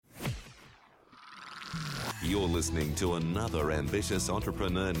You're listening to another Ambitious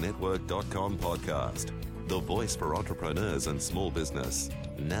Entrepreneur Network.com podcast, the voice for entrepreneurs and small business.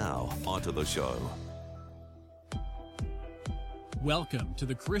 Now, onto the show. Welcome to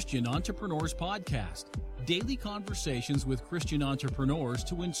the Christian Entrepreneurs Podcast, daily conversations with Christian entrepreneurs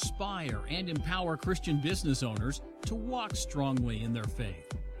to inspire and empower Christian business owners to walk strongly in their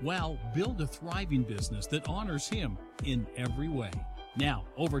faith, while build a thriving business that honors Him in every way. Now,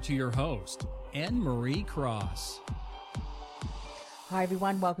 over to your host, Anne-Marie Cross. Hi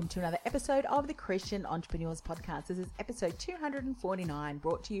everyone, welcome to another episode of the Christian Entrepreneurs Podcast. This is episode 249,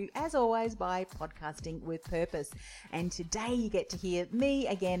 brought to you as always by Podcasting with Purpose. And today you get to hear me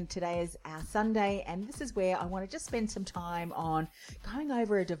again. Today is our Sunday, and this is where I want to just spend some time on going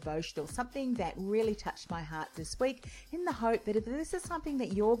over a devotional, something that really touched my heart this week, in the hope that if this is something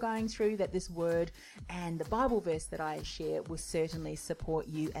that you're going through, that this word and the Bible verse that I share will certainly support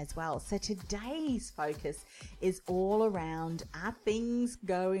you as well. So today's focus is all around our theme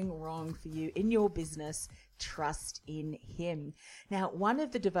going wrong for you in your business. Trust in Him. Now, one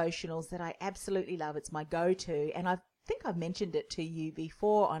of the devotionals that I absolutely love, it's my go-to, and I think I've mentioned it to you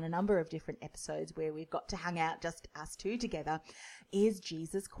before on a number of different episodes where we've got to hang out, just us two together, is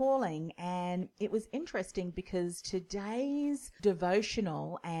Jesus Calling. And it was interesting because today's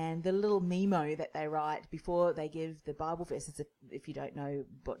devotional and the little memo that they write before they give the Bible verses, if you don't know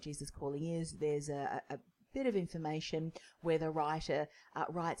what Jesus Calling is, there's a bit of information where the writer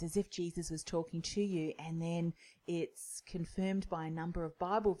writes as if Jesus was talking to you, and then it's confirmed by a number of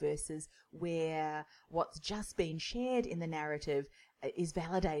Bible verses where what's just been shared in the narrative is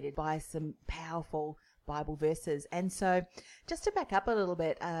validated by some powerful Bible verses. And so just to back up a little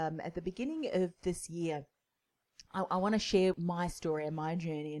bit, at the beginning of this year, I want to share my story and my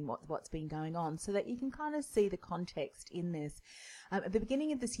journey and what's been going on so that you can kind of see the context in this. At the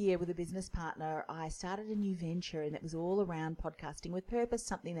beginning of this year with a business partner, I started a new venture, and it was all around podcasting with purpose,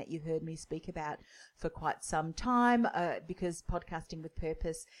 something that you heard me speak about for quite some time because Podcasting with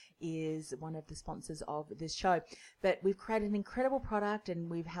Purpose is one of the sponsors of this show. But we've created an incredible product and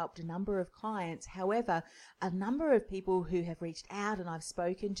we've helped a number of clients. However, a number of people who have reached out and I've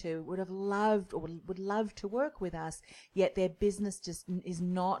spoken to would have loved or would love to work with us, yet their business just is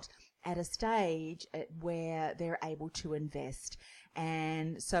not at a stage where they're able to invest.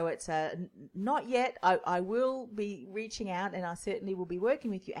 And so it's not yet. I will be reaching out, and I certainly will be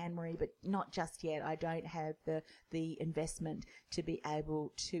working with you, Anne-Marie, but not just yet. I don't have the investment to be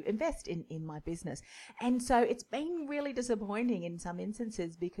able to invest in my business. And so it's been really disappointing in some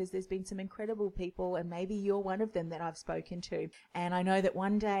instances because there's been some incredible people, and maybe you're one of them that I've spoken to. And I know that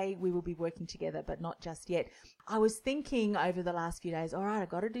one day we will be working together, but not just yet. I was thinking over the last few days, all right, I've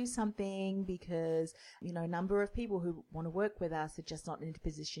got to do something because, a number of people who want to work with us are just not in a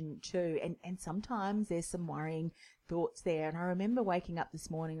position to. And sometimes there's some worrying thoughts there. And I remember waking up this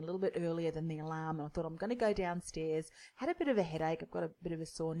morning a little bit earlier than the alarm, and I thought I'm going to go downstairs. Had a bit of a headache. I've got a bit of a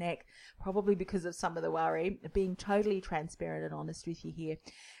sore neck, probably because of some of the worry, being totally transparent and honest with you here.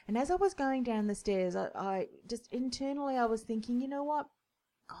 And as I was going down the stairs, I just internally, I was thinking, you know what?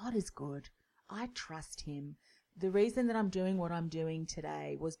 God is good. I trust Him. The reason that I'm doing what I'm doing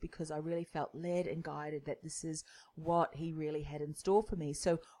today was because I really felt led and guided that this is what He really had in store for me.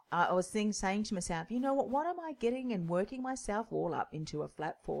 So I was saying to myself, you know what am I getting and working myself all up into a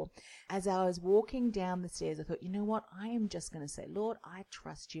flat for? As I was walking down the stairs, I thought, you know what? I am just going to say, Lord, I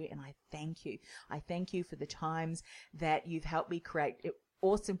trust You and I thank You. I thank You for the times that You've helped me create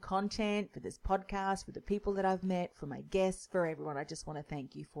awesome content for this podcast, for the people that I've met, for my guests, for everyone. I just want to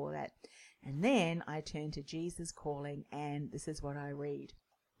thank You for that. And then I turn to Jesus Calling, and this is what I read.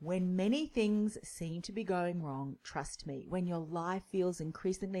 When many things seem to be going wrong, trust Me. When your life feels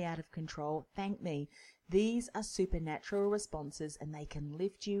increasingly out of control, thank Me. These are supernatural responses, and they can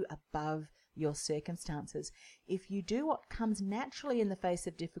lift you above your circumstances. If you do what comes naturally in the face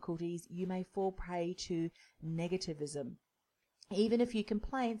of difficulties, you may fall prey to negativism. Even a few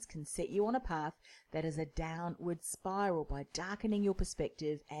complaints can set you on a path that is a downward spiral by darkening your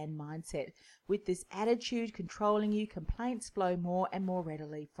perspective and mindset. With this attitude controlling you, complaints flow more and more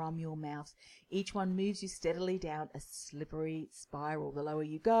readily from your mouth. Each one moves you steadily down a slippery spiral. The lower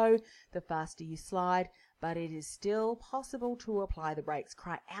you go, the faster you slide, but it is still possible to apply the brakes.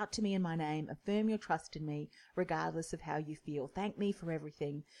 Cry out to Me in My name. Affirm your trust in Me, regardless of how you feel. Thank Me for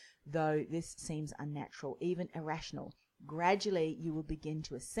everything, though this seems unnatural, even irrational. Gradually, you will begin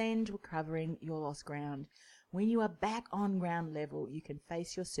to ascend, recovering your lost ground. When you are back on ground level, you can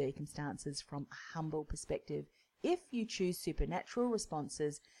face your circumstances from a humble perspective. If you choose supernatural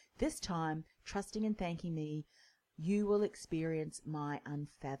responses, this time trusting and thanking Me, you will experience my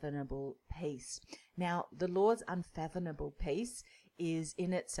unfathomable peace. Now, the Lord's unfathomable peace is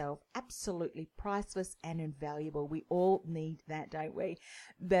in itself absolutely priceless and invaluable. We all need that, don't we?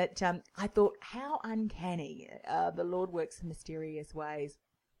 But I thought, how uncanny the Lord works in mysterious ways.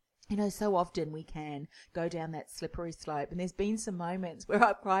 You know, so often we can go down that slippery slope, and there's been some moments where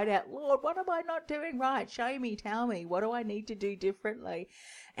I've cried out, Lord, what am I not doing right? Show me, tell me, what do I need to do differently?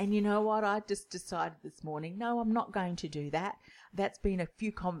 And you know what? I just decided this morning, no, I'm not going to do that. That's been a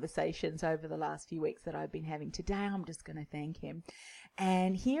few conversations over the last few weeks that I've been having. Today, I'm just going to thank him.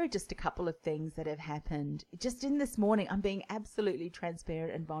 And here are just a couple of things that have happened. Just in this morning, I'm being absolutely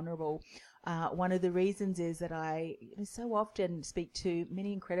transparent and vulnerable. One of the reasons is that I so often speak to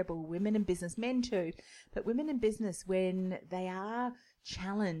many incredible women in business, men too, but women in business when they are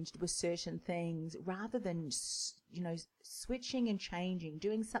challenged with certain things, rather than, switching and changing,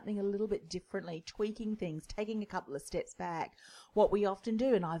 doing something a little bit differently, tweaking things, taking a couple of steps back. What we often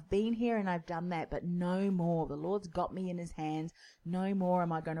do, and I've been here and I've done that, but no more. The Lord's got me in his hands. No more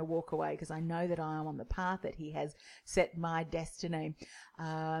am I going to walk away, because I know that I am on the path that he has set my destiny.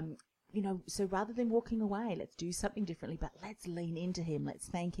 So rather than walking away, let's do something differently, but let's lean into him. Let's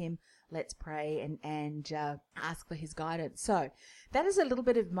thank him. Let's pray and ask for his guidance. So that is a little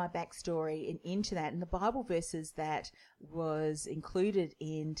bit of my backstory into that. And the Bible verses that was included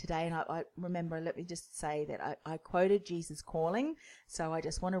in today, and I remember, let me just say that I quoted Jesus Calling. So I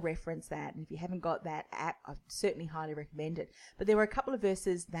just want to reference that. And if you haven't got that app, I certainly highly recommend it. But there were a couple of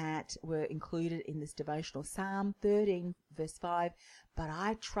verses that were included in this devotional. Psalm 13, verse 5, but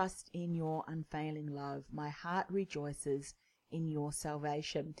I trust in your unfailing love. My heart rejoices in your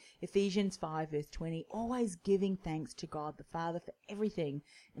salvation. Ephesians 5 verse 20, always giving thanks to God the Father for everything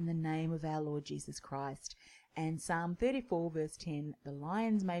in the name of our Lord Jesus Christ. And Psalm 34 verse 10, the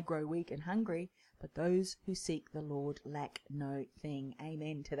lions may grow weak and hungry, but those who seek the Lord lack no thing.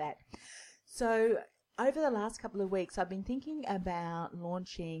 Amen to that. So over the last couple of weeks, I've been thinking about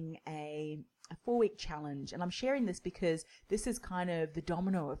launching a 4-week challenge, and I'm sharing this because this is kind of the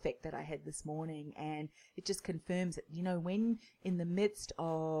domino effect that I had this morning, and it just confirms that, when in the midst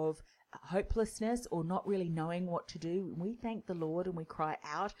of hopelessness or not really knowing what to do, we thank the Lord and we cry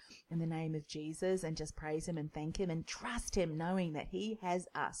out in the name of Jesus and just praise him and thank him and trust him, knowing that he has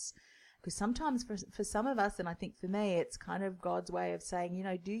us. Because sometimes for some of us, and I think for me, it's kind of God's way of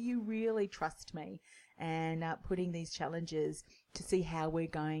saying, do you really trust me? And putting these challenges to see how we're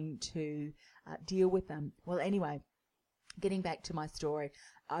going to deal with them. Well, anyway, getting back to my story,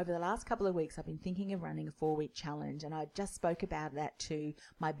 over the last couple of weeks, I've been thinking of running a 4-week challenge, and I just spoke about that to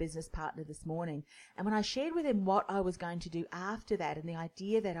my business partner this morning. And when I shared with him what I was going to do after that and the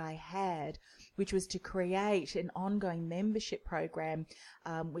idea that I had, which was to create an ongoing membership program,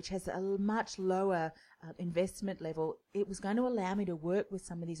 which has a much lower investment level, it was going to allow me to work with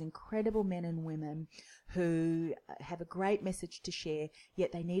some of these incredible men and women who have a great message to share,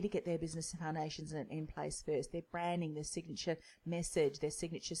 yet they need to get their business foundations in place first, their branding, their signature message, their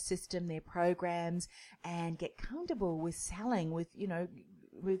signature system, their programs, and get comfortable with selling, with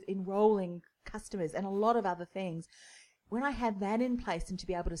enrolling customers and a lot of other things. When I have that in place and to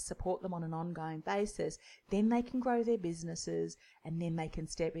be able to support them on an ongoing basis, then they can grow their businesses, and then they can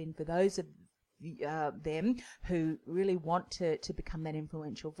step in for those of them who really want to become that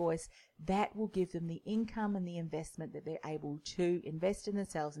influential voice. That will give them the income and the investment that they're able to invest in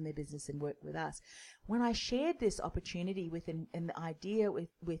themselves and their business and work with us. When I shared this opportunity with an idea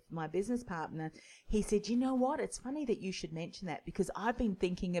with my business partner, he said, you know what, it's funny that you should mention that, because I've been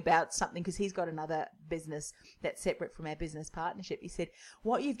thinking about something, because he's got another business that's separate from our business partnership. He said,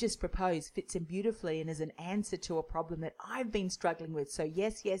 what you've just proposed fits in beautifully and is an answer to a problem that I've been struggling with. So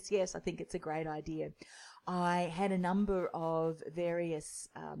yes, I think it's a great idea. I had a number of various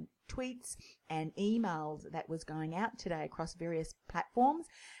tweets and emails that was going out today across various platforms,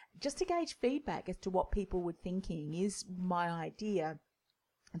 just to gauge feedback as to what people were thinking. Is my idea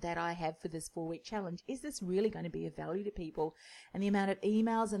that I have for this 4-week challenge, is this really going to be of value to people? And the amount of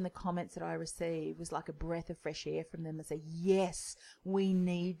emails and the comments that I received was like a breath of fresh air from them. They say, yes, we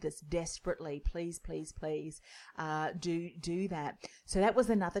need this desperately. Please, please, please do that. So that was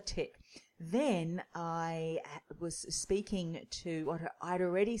another tick. Then I was speaking to, I'd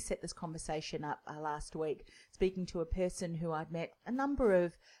already set this conversation up last week, speaking to a person who I'd met a number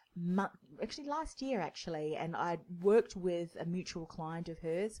of last year, and I'd worked with a mutual client of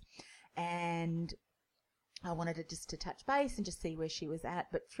hers, and I wanted to touch base and just see where she was at.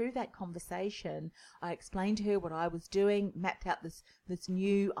 But through that conversation, I explained to her what I was doing, mapped out this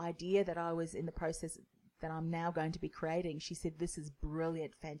new idea that I was in the process that I'm now going to be creating. She said, this is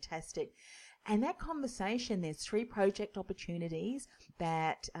brilliant, fantastic. And that conversation, there's 3 project opportunities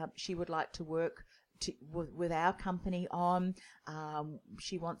that she would like to work with our company on.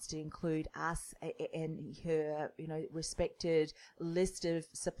 She wants to include us and her, respected list of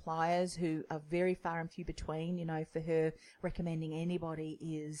suppliers who are very far and few between. For her, recommending anybody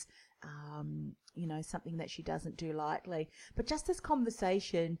is, something that she doesn't do lightly. But just this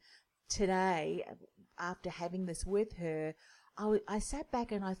conversation today, after having this with her, I sat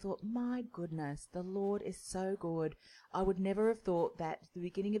back and I thought, my goodness, the Lord is so good. I would never have thought that at the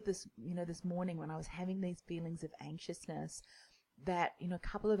beginning of this, this morning when I was having these feelings of anxiousness, that, a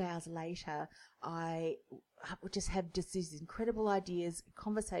couple of hours later, I would just have these incredible ideas,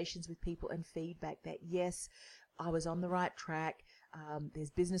 conversations with people and feedback that, yes, I was on the right track. There's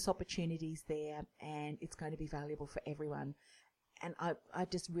business opportunities there and it's going to be valuable for everyone. And I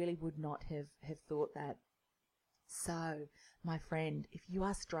just really would not have thought that. So, my friend, if you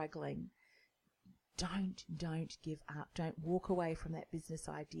are struggling, don't give up. Don't walk away from that business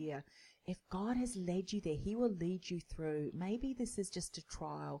idea. If God has led you there, He will lead you through. Maybe this is just a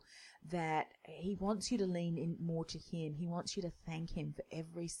trial that He wants you to lean in more to Him. He wants you to thank Him for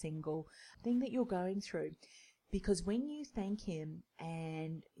every single thing that you're going through. Because when you thank Him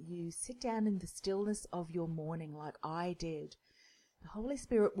and you sit down in the stillness of your morning like I did, the Holy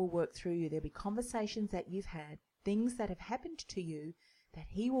Spirit will work through you. There'll be conversations that you've had, things that have happened to you that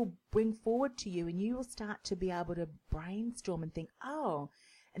He will bring forward to you, and you will start to be able to brainstorm and think, oh,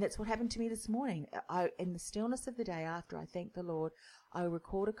 and that's what happened to me this morning. In the stillness of the day after I thanked the Lord, I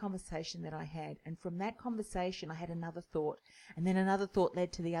record a conversation that I had, and from that conversation I had another thought, and then another thought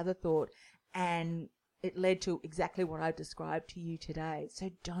led to the other thought, and it led to exactly what I've described to you today. So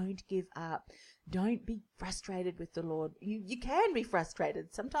don't give up. Don't be frustrated with the Lord. You can be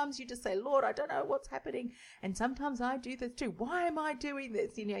frustrated. Sometimes you just say, Lord, I don't know what's happening. And sometimes I do this too. Why am I doing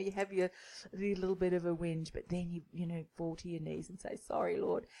this? You have your little bit of a whinge, but then you fall to your knees and say, sorry,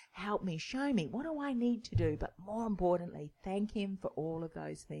 Lord, help me, show me. What do I need to do? But more importantly, thank Him for all of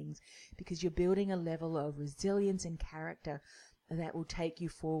those things, because you're building a level of resilience and character that will take you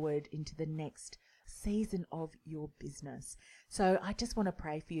forward into the next season of your business. So I just want to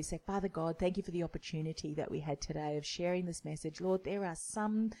pray for you. Say, Father God, thank you for the opportunity that we had today of sharing this message. Lord, there are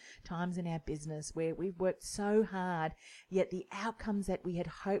some times in our business where we've worked so hard, yet the outcomes that we had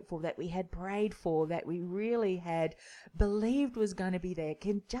hoped for, that we had prayed for, that we really had believed was going to be there,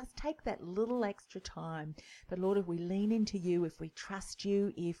 can just take that little extra time. But Lord, if we lean into you, if we trust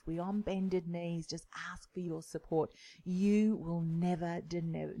you, if we on bended knees just ask for your support, you will never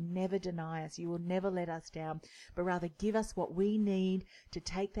deny us. You will never let us down, but rather give us what we need to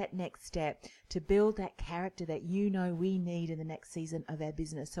take that next step, to build that character that we need in the next season of our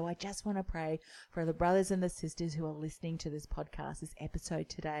business. So I just want to pray for the brothers and the sisters who are listening to this podcast, this episode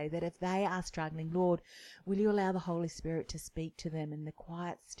today, that if they are struggling, Lord, will you allow the Holy Spirit to speak to them in the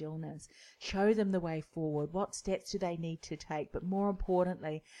quiet stillness, show them the way forward, what steps do they need to take, but more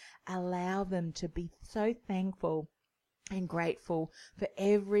importantly, allow them to be so thankful and grateful for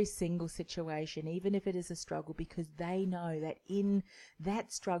every single situation, even if it is a struggle, because they know that in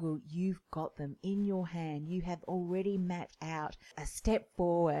that struggle, you've got them in your hand. You have already mapped out a step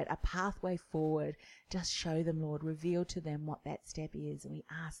forward, a pathway forward. Just show them, Lord, reveal to them what that step is. And we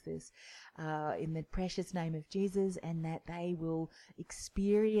ask this in the precious name of Jesus, and that they will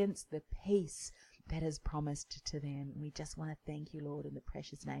experience the peace that is promised to them. We just want to thank you, Lord, in the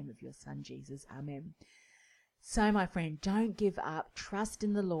precious name of your Son, Jesus. Amen. So, my friend, don't give up. Trust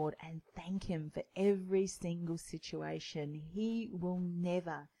in the Lord and thank Him for every single situation. He will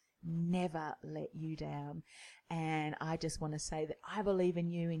never let you down. And I just want to say that I believe in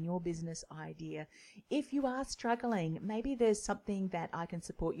you, in your business idea. If you are struggling, maybe there's something that I can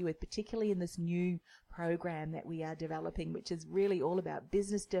support you with, particularly in this new program that we are developing, which is really all about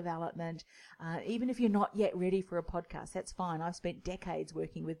business development. Even if you're not yet ready for a podcast, that's fine. I've spent decades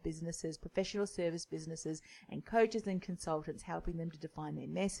working with businesses, professional service businesses, and coaches and consultants, helping them to define their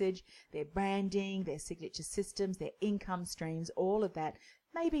message, their branding, their signature systems, their income streams, all of that.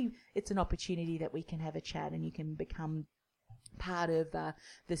 Maybe it's an opportunity that we can have a chat and you can become part of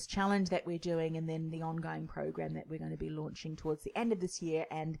this challenge that we're doing, and then the ongoing program that we're going to be launching towards the end of this year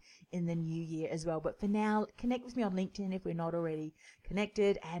and in the new year as well. But for now, connect with me on LinkedIn if we're not already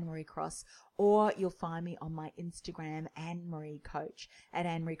connected, Anne-Marie Cross, or you'll find me on my Instagram, Anne-Marie Coach, at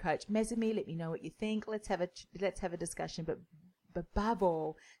Anne-Marie Coach. Message me, let me know what you think. Let's have a discussion, but above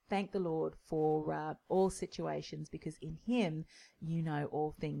all, thank the Lord for all situations, because in Him,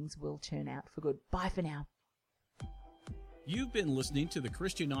 all things will turn out for good. Bye for now. You've been listening to the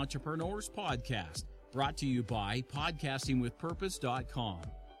Christian Entrepreneurs Podcast, brought to you by podcastingwithpurpose.com.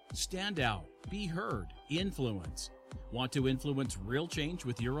 Stand out, be heard, influence. Want to influence real change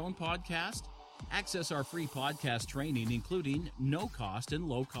with your own podcast? Access our free podcast training, including no-cost and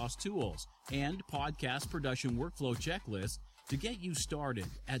low-cost tools and podcast production workflow checklist to get you started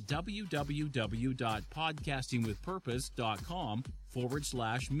at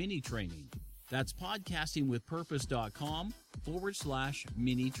www.podcastingwithpurpose.com/mini training. That's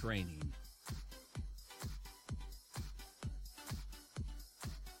podcastingwithpurpose.com/mini training.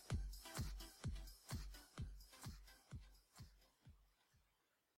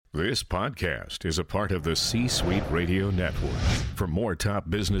 This podcast is a part of the C-Suite Radio Network. For more top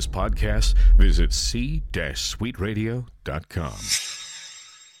business podcasts, visit c-suiteradio.com.